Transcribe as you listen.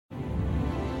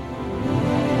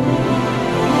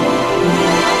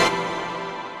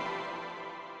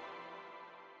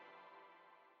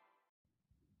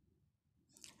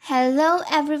Hello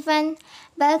everyone,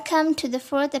 welcome to the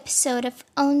fourth episode of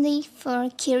Only for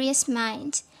Curious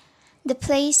Minds, the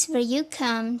place where you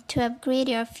come to upgrade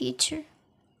your future.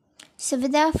 So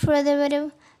without further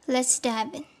ado, let's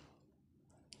dive in.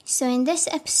 So in this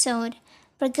episode,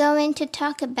 we're going to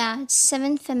talk about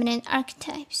 7 feminine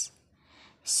archetypes.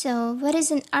 So what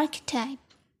is an archetype?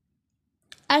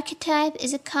 Archetype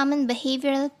is a common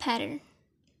behavioral pattern.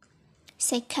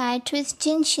 Psychiatrist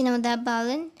Jin Shinoda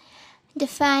Balin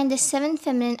defined the 7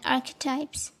 feminine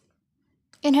archetypes.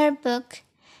 In her book,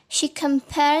 she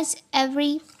compares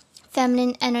every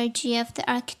feminine energy of the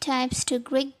archetypes to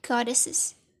Greek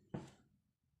goddesses.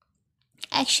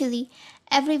 Actually,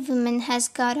 every woman has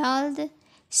got all the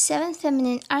 7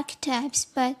 feminine archetypes,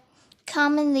 but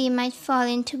commonly might fall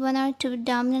into 1 or 2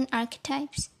 dominant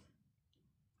archetypes.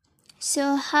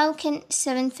 So how can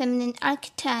 7 feminine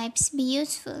archetypes be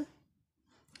useful?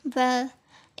 Well,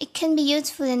 it can be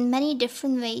useful in many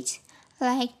different ways,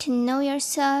 like to know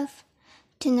yourself,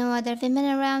 to know other women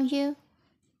around you,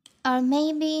 or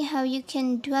maybe how you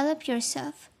can develop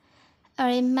yourself, or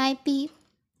it might be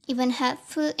even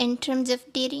helpful in terms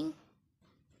of dating.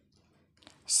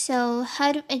 So,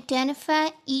 how to identify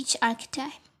each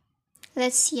archetype?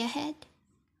 Let's see ahead.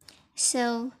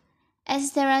 So,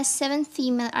 as there are 7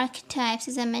 female archetypes,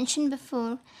 as I mentioned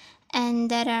before,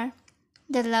 and that are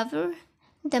the lover,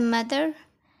 the mother,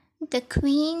 the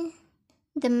queen,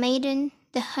 the maiden,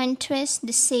 the huntress,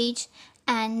 the sage,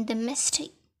 and the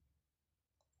mystic.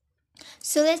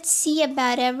 So let's see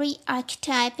about every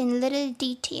archetype in little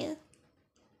detail.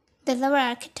 The lower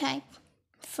archetype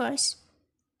first.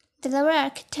 The lower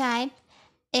archetype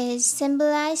is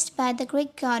symbolized by the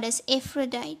Greek goddess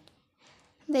Aphrodite,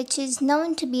 which is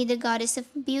known to be the goddess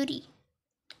of beauty.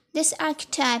 This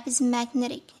archetype is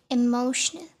magnetic,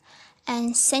 emotional,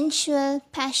 and sensual,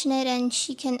 passionate, and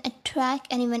she can attract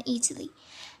anyone easily.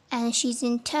 And she's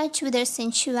in touch with her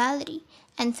sensuality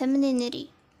and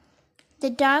femininity. The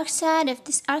dark side of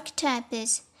this archetype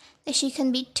is that she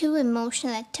can be too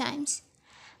emotional at times.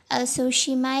 Also,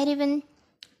 she might even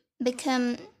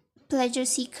become pleasure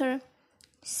seeker,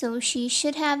 so she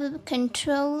should have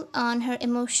control on her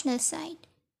emotional side.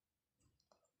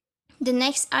 The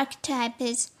next archetype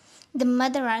is the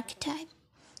mother archetype.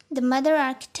 The mother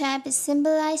archetype is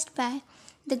symbolized by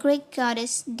the Greek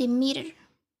goddess Demeter,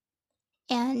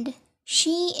 and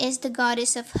she is the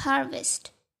goddess of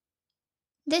harvest.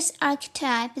 This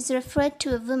archetype is referred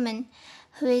to a woman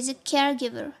who is a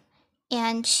caregiver,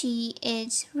 and she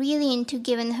is really into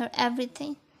giving her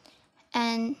everything.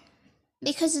 And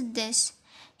because of this,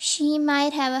 she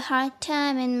might have a hard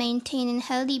time in maintaining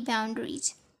healthy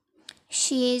boundaries.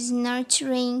 She is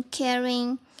nurturing,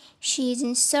 caring, she is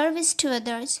in service to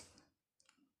others.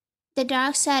 The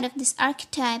dark side of this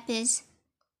archetype is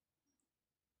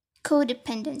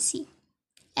codependency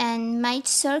and might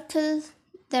circle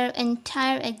their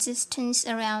entire existence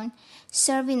around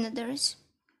serving others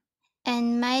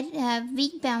and might have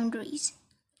weak boundaries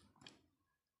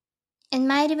and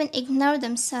might even ignore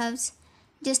themselves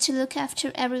just to look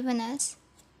after everyone else.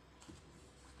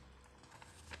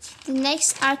 The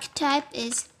next archetype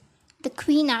is the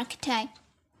queen archetype.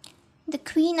 The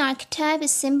queen archetype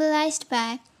is symbolized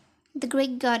by the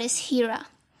Greek goddess Hera,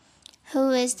 who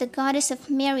is the goddess of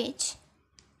marriage.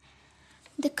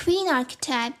 The queen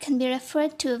archetype can be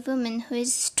referred to a woman who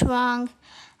is strong,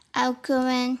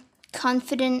 outgoing,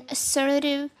 confident,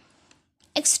 assertive,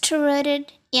 extroverted,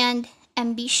 and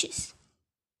ambitious.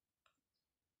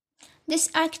 This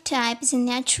archetype is a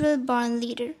natural born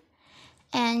leader,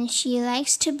 and she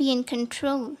likes to be in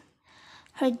control.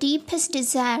 Her deepest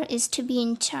desire is to be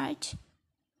in charge.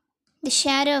 The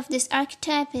shadow of this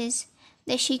archetype is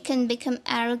that she can become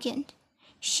arrogant.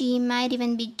 She might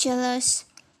even be jealous,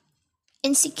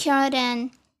 insecure,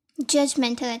 and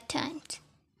judgmental at times.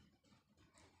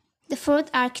 The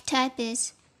fourth archetype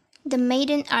is the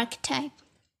maiden archetype.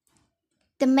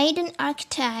 The maiden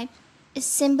archetype is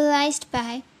symbolized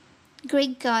by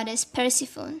Greek goddess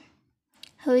Persephone,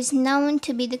 who is known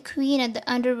to be the queen of the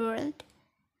underworld,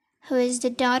 who is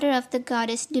the daughter of the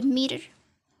goddess Demeter.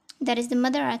 That is the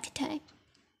mother archetype.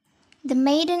 The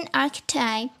maiden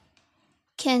archetype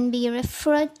can be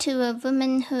referred to a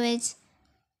woman who is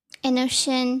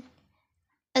innocent,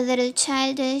 a little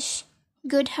childish,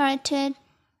 good-hearted,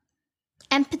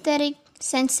 empathetic,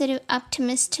 sensitive,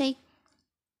 optimistic,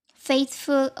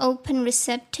 faithful, open,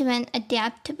 receptive, and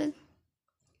adaptable.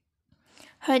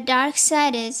 Her dark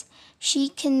side is she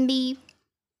can be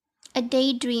a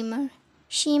daydreamer.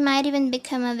 She might even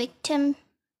become a victim,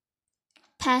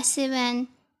 passive, and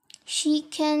she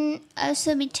can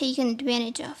also be taken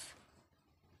advantage of.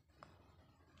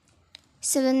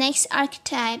 So the next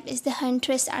archetype is the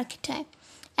huntress archetype,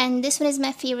 and this one is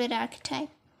my favorite archetype.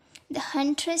 The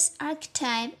huntress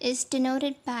archetype is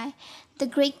denoted by the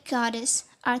Greek goddess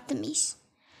Artemis,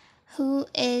 who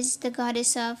is the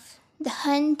goddess of the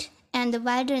hunt and the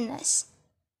wilderness.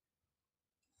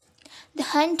 The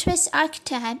huntress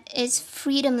archetype is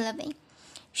freedom loving.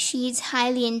 She is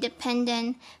highly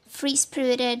independent, free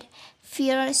spirited,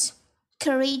 fierce,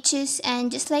 courageous,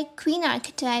 and just like queen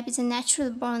archetype is a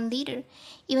natural born leader,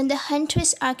 even the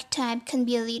huntress archetype can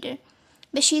be a leader,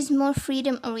 but she is more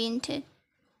freedom oriented.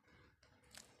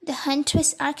 The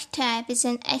huntress archetype is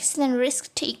an excellent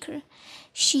risk taker.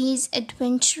 She is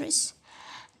adventurous.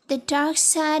 The dark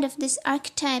side of this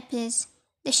archetype is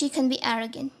that she can be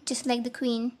arrogant, just like the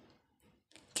queen,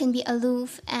 can be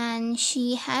aloof, and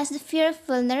she has the fear of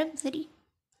vulnerability.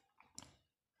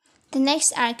 The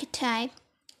next archetype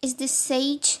is the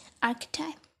sage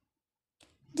archetype.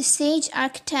 The sage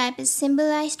archetype is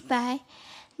symbolized by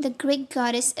the Greek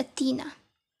goddess Athena,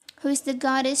 who is the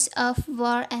goddess of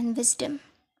war and wisdom.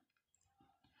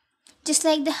 Just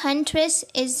like the huntress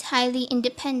is highly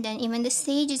independent, even the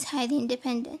sage is highly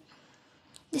independent.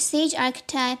 The sage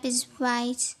archetype is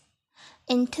wise,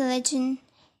 intelligent,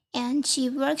 and she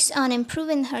works on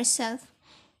improving herself.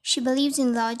 She believes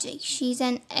in logic. She's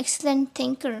an excellent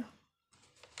thinker.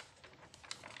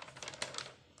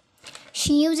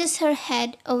 She uses her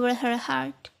head over her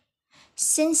heart.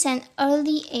 Since an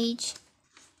early age,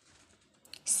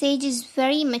 Sage is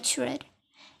very matured,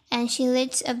 and she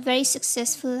leads a very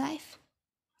successful life.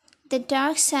 The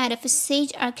dark side of a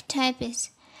sage archetype is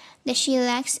that she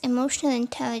lacks emotional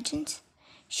intelligence.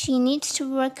 She needs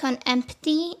to work on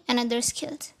empathy and other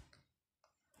skills.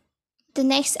 The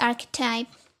next archetype,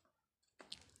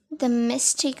 the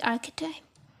mystic archetype.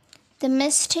 The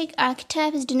mystic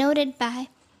archetype is denoted by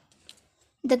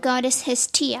the goddess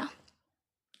Hestia,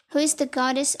 who is the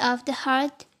goddess of the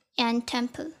hearth and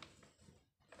temple.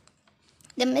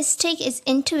 The mystic is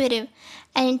intuitive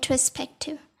and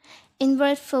introspective,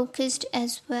 inward focused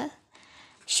as well.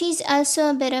 She is also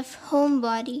a bit of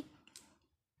homebody.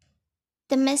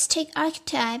 The mystic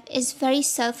archetype is very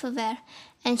self-aware,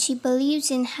 and she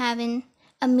believes in having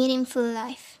a meaningful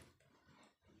life.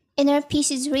 Inner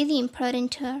peace is really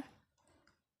important to her.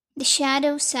 The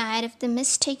shadow side of the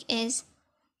mystic is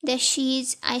that she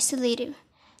is isolated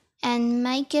and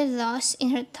might get lost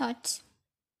in her thoughts.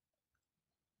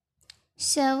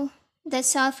 So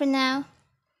that's all for now.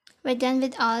 We're done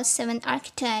with all 7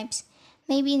 archetypes.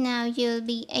 Maybe now you'll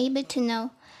be able to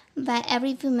know why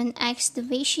every woman acts the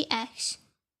way she acts.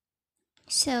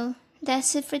 So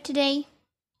that's it for today.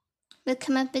 We'll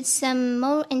come up with some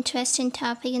more interesting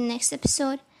topic in the next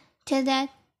episode. Till that,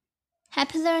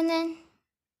 happy learning!